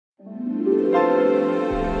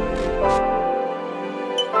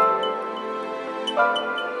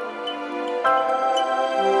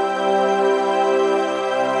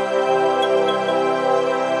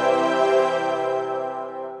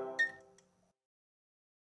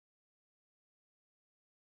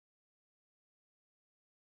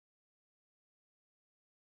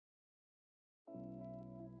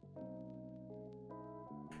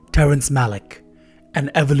Terrence Malick,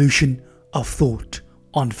 An Evolution of Thought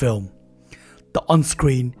on Film. The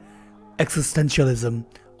on-screen existentialism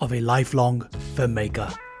of a lifelong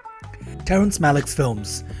filmmaker. Terrence Malick's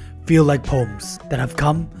films feel like poems that have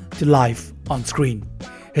come to life on screen.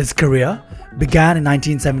 His career began in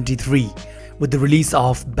 1973 with the release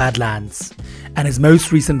of Badlands, and his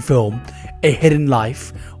most recent film, A Hidden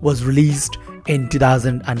Life, was released in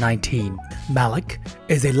 2019. Malick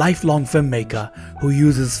is a lifelong filmmaker who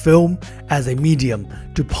uses film as a medium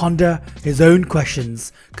to ponder his own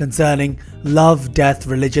questions concerning love, death,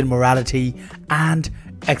 religion, morality, and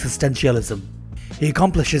existentialism. He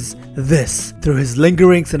accomplishes this through his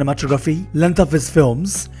lingering cinematography, length of his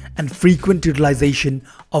films, and frequent utilization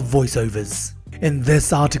of voiceovers. In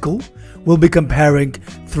this article, we'll be comparing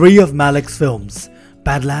three of Malick's films: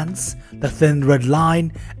 Badlands, The Thin Red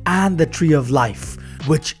Line, and The Tree of Life,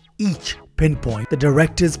 which each pinpoint the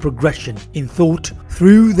director's progression in thought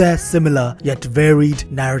through their similar yet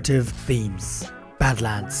varied narrative themes.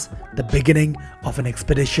 Badlands, the beginning of an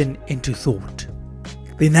expedition into thought.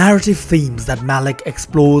 The narrative themes that Malick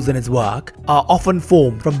explores in his work are often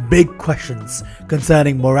formed from big questions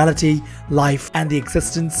concerning morality, life, and the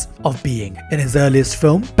existence of being. In his earliest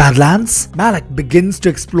film, Badlands, Malick begins to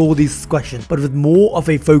explore these questions, but with more of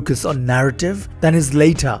a focus on narrative than his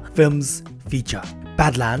later films feature.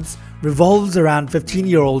 Badlands revolves around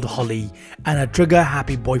 15-year-old Holly and her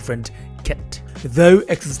trigger-happy boyfriend, Kit. Though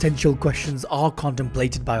existential questions are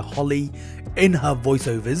contemplated by Holly in her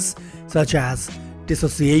voiceovers, such as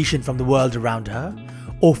dissociation from the world around her,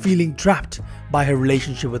 or feeling trapped by her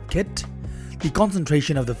relationship with Kit, the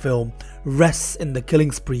concentration of the film rests in the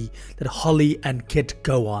killing spree that Holly and Kit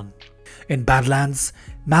go on. In Badlands,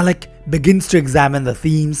 Malick begins to examine the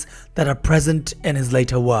themes that are present in his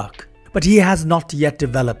later work, but he has not yet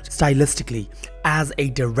developed stylistically as a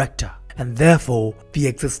director, and therefore the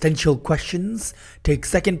existential questions take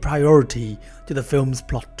second priority to the film's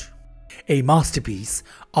plot. A masterpiece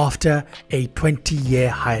after a 20-year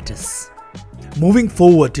hiatus. Moving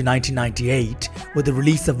forward to 1998 with the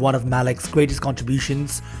release of one of Malick's greatest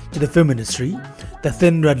contributions to the film industry, The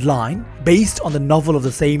Thin Red Line, based on the novel of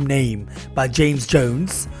the same name by James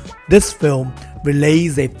Jones, this film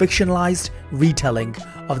relays a fictionalized retelling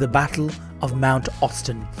of the Battle of Mount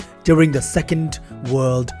Austin during the Second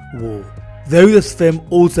World War. Though this film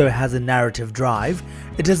also has a narrative drive,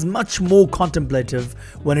 it is much more contemplative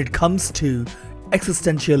when it comes to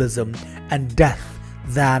existentialism and death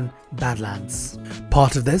than Badlands.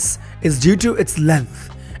 Part of this is due to its length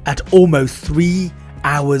at almost 3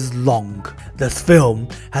 hours long. This film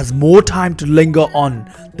has more time to linger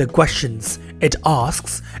on the questions it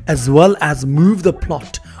asks, as well as move the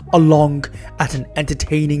plot along at an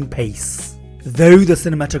entertaining pace. Though the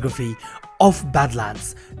cinematography of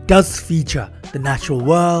Badlands does feature the natural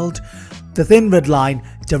world, The Thin Red Line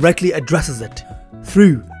directly addresses it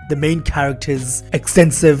through the main character's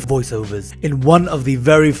extensive voiceovers. In one of the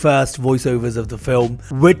very first voiceovers of the film,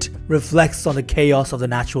 Wit reflects on the chaos of the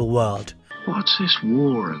natural world. What's this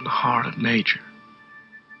war in the heart of nature?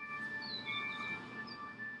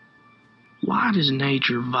 Why does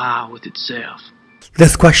nature vie with itself?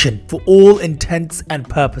 This question, for all intents and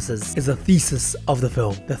purposes, is a thesis of the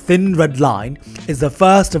film. The Thin Red Line is the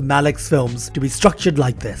first of Malick's films to be structured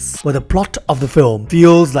like this, where the plot of the film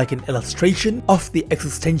feels like an illustration of the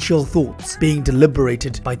existential thoughts being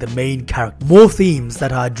deliberated by the main character. More themes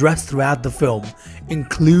that are addressed throughout the film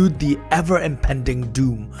include the ever-impending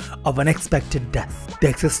doom of unexpected death, the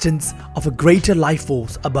existence of a greater life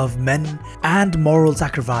force above men, and moral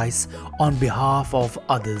sacrifice on behalf of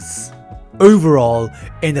others. Overall,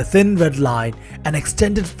 in The Thin Red Line, an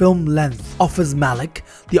extended film length offers Malick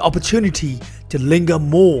the opportunity to linger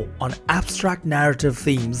more on abstract narrative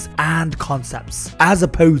themes and concepts, as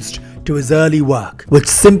opposed to his early work, which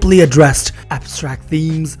simply addressed abstract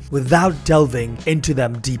themes without delving into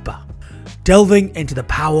them deeper. Delving into the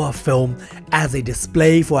power of film as a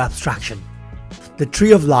display for abstraction. The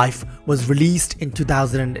Tree of Life was released in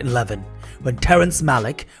 2011, when Terrence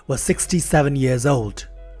Malick was 67 years old.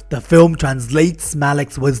 The film translates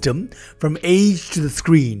Malick's wisdom from age to the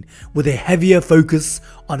screen with a heavier focus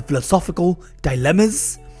on philosophical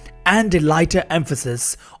dilemmas and a lighter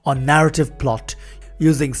emphasis on narrative plot,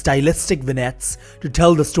 using stylistic vignettes to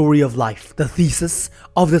tell the story of life. The thesis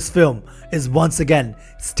of this film is once again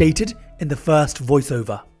stated in the first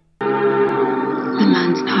voiceover. The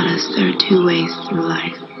nuns taught us there are two ways through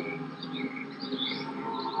life.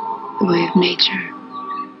 The way of nature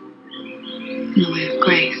and the way of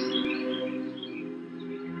grace.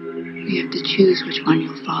 You have to choose which one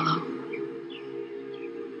you'll follow.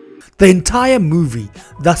 The entire movie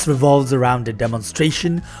thus revolves around a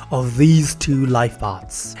demonstration of these two life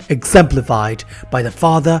paths, exemplified by the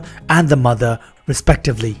father and the mother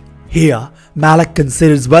respectively. Here, Malick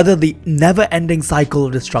considers whether the never-ending cycle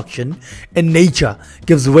of destruction in nature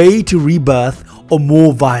gives way to rebirth or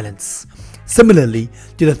more violence. Similarly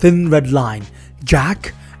to the thin red line,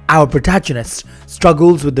 Jack, our protagonist,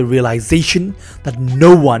 struggles with the realization that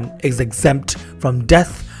no one is exempt from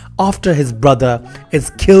death after his brother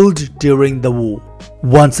is killed during the war.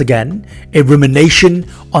 Once again, a rumination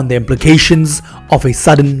on the implications of a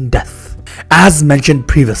sudden death. As mentioned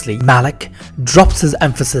previously, Malick drops his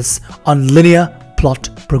emphasis on linear plot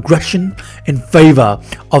progression in favor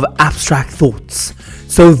of abstract thoughts,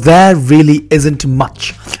 so there really isn't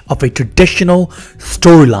much of a traditional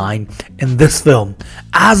storyline in this film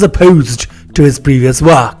as opposed to his previous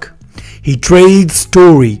work. He trades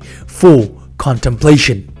story for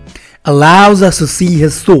contemplation, allows us to see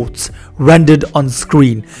his thoughts rendered on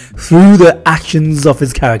screen through the actions of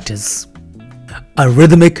his characters. A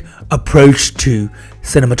rhythmic approach to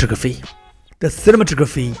cinematography. The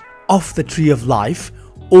cinematography of The Tree of Life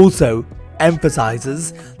also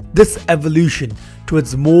emphasizes this evolution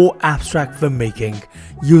towards more abstract filmmaking,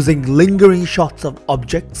 using lingering shots of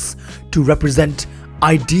objects to represent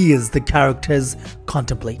ideas the characters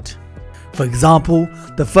contemplate. For example,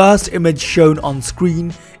 the first image shown on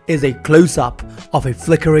screen is a close-up of a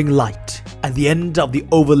flickering light. At the end of the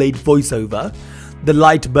overlaid voiceover, the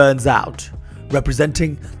light burns out,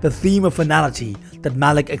 representing the theme of finality that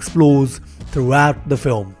Malick explores throughout the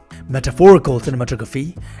film. Metaphorical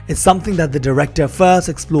cinematography is something that the director first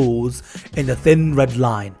explores in The Thin Red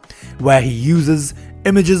Line, where he uses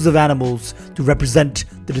images of animals to represent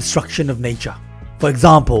the destruction of nature. For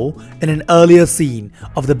example, in an earlier scene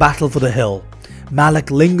of the Battle for the Hill,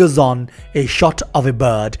 Malick lingers on a shot of a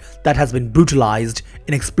bird that has been brutalized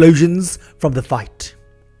in explosions from the fight.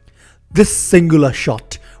 This singular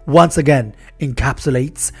shot once again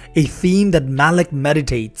encapsulates a theme that Malick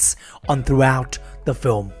meditates on throughout the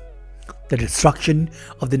film: the destruction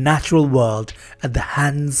of the natural world at the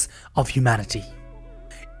hands of humanity.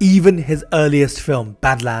 Even his earliest film,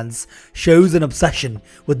 Badlands, shows an obsession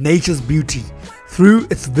with nature's beauty through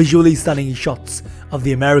its visually stunning shots of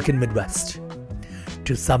the American Midwest.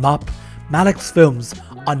 To sum up, Malick's films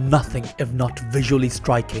are nothing if not visually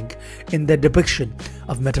striking in their depiction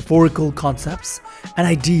of metaphorical concepts and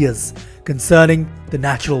ideas concerning the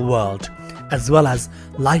natural world, as well as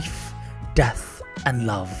life, death, and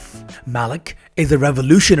love. Malick is a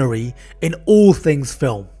revolutionary in all things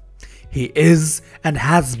film. He is and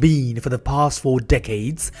has been for the past 4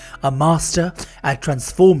 decades a master at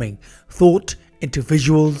transforming thought into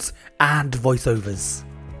visuals and voiceovers.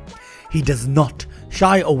 He does not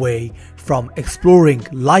shy away from exploring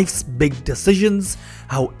life's big decisions.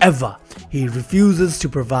 However, he refuses to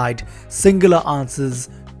provide singular answers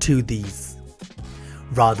to these.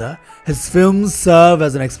 Rather, his films serve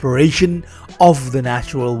as an exploration of the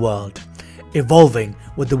natural world, evolving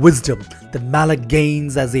with the wisdom that Malick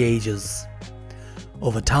gains as he ages.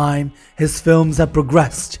 Over time, his films have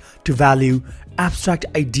progressed to value abstract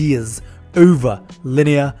ideas over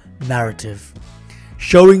linear narrative,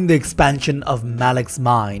 showing the expansion of Malick's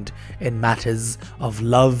mind in matters of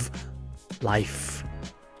love, life,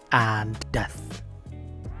 and death.